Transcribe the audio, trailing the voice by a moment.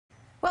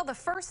Well, the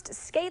first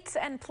Skates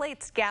and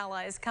Plates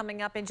Gala is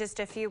coming up in just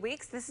a few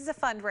weeks. This is a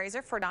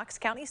fundraiser for Knox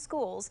County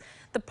Schools.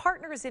 The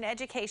Partners in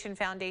Education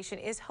Foundation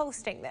is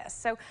hosting this.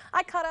 So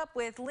I caught up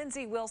with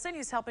Lindsay Wilson,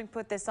 who's helping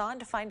put this on,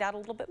 to find out a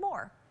little bit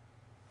more.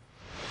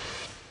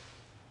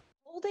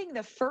 Holding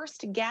the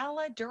first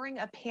gala during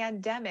a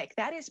pandemic,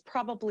 that is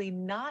probably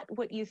not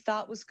what you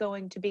thought was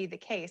going to be the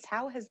case.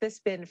 How has this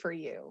been for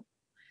you?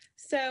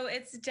 So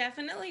it's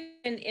definitely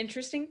an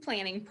interesting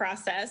planning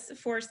process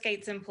for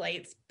Skates and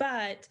Plates,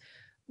 but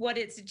what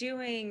it's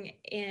doing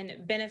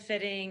in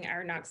benefiting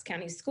our Knox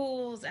County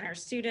schools and our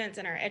students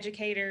and our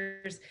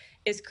educators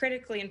is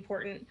critically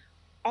important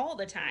all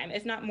the time,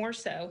 if not more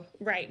so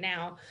right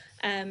now.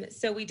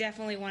 So we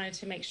definitely wanted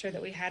to make sure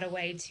that we had a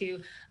way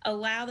to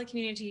allow the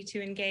community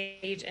to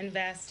engage,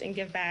 invest, and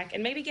give back,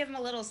 and maybe give them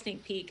a little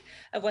sneak peek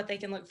of what they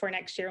can look for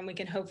next year, and we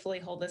can hopefully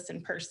hold this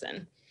in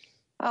person.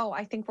 Oh,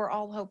 I think we're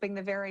all hoping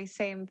the very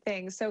same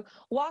thing. So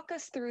walk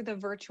us through the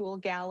virtual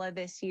gala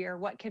this year.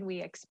 What can we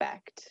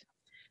expect?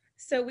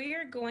 So we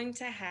are going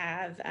to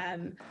have,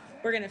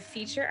 we're going to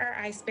feature our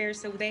ice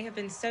bears. So they have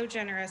been so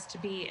generous to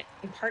be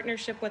in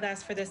partnership with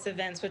us for this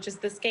event, which is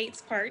the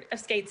skates part of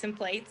Skates and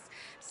Plates.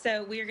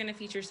 So we are going to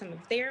feature some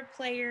of their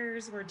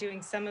players. We're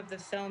doing some of the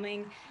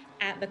filming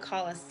at the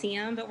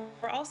Coliseum, but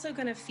we're also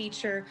going to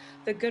feature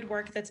the good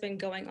work that's been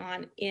going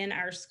on in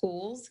our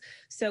schools.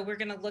 So we're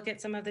going to look at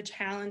some of the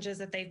challenges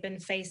that they've been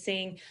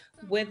facing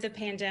with the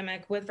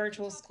pandemic, with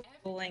virtual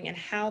schooling, and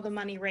how the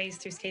money raised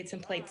through Skates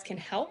and Plates can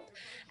help,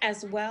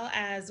 as well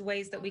as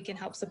ways that we can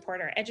help support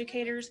our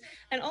educators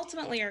and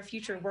ultimately our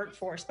future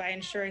workforce by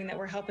ensuring that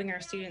we're helping our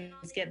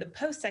students get the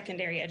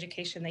post-secondary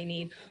education they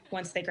need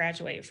once they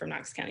graduate from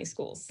Knox County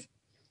schools.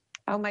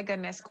 Oh my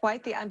goodness,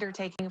 quite the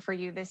undertaking for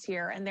you this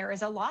year. And there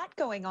is a lot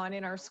going on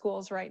in our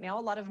schools right now, a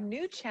lot of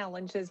new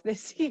challenges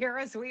this year,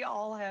 as we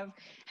all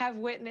have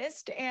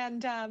witnessed.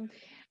 And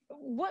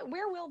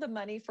where will the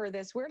money for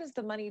this? Where does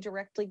the money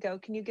directly go?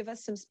 Can you give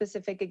us some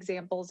specific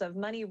examples of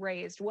money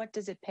raised? What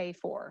does it pay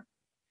for?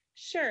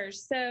 Sure.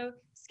 So,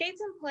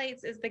 Skates and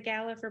Plates is the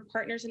gala for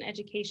Partners in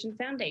Education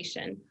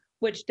Foundation,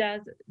 which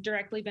does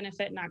directly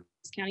benefit Knox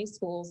County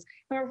schools.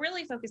 And we're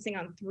really focusing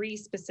on three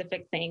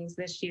specific things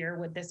this year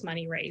with this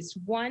money raised.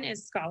 One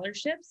is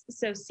scholarships.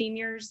 So,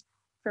 seniors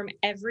from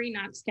every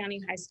Knox County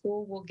high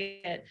school will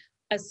get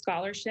a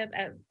scholarship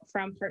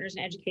from Partners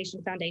in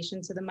Education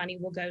Foundation. So, the money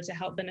will go to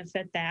help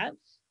benefit that.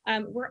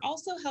 We're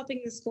also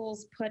helping the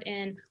schools put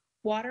in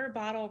water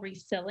bottle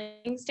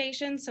refilling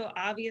stations. So,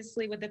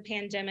 obviously, with the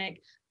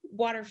pandemic,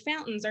 water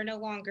fountains are no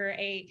longer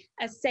a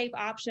safe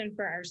option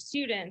for our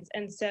students.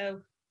 And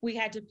so we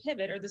had to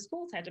pivot, or the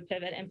schools had to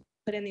pivot and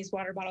put in these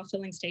water bottle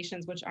filling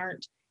stations, which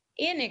aren't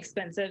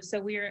inexpensive.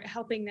 So we are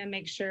helping them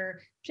make sure,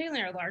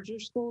 particularly our larger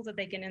schools, that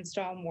they can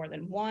install more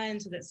than one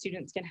so that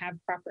students can have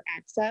proper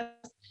access.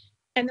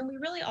 And then we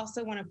really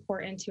also want to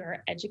pour into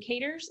our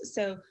educators.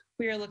 So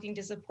we are looking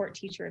to support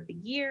Teacher of the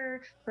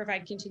Year,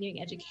 provide continuing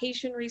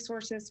education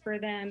resources for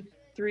them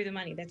through the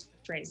money that's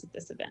raised at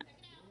this event.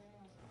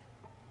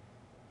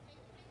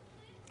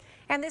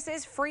 And this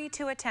is free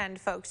to attend,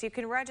 folks. You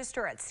can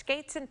register at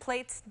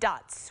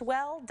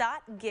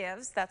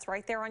skatesandplates.swell.gives. That's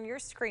right there on your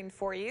screen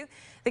for you.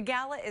 The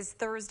gala is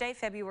Thursday,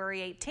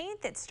 February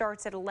 18th. It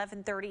starts at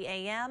 11:30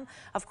 a.m.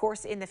 Of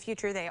course, in the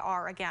future, they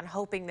are, again,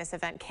 hoping this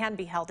event can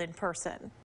be held in person.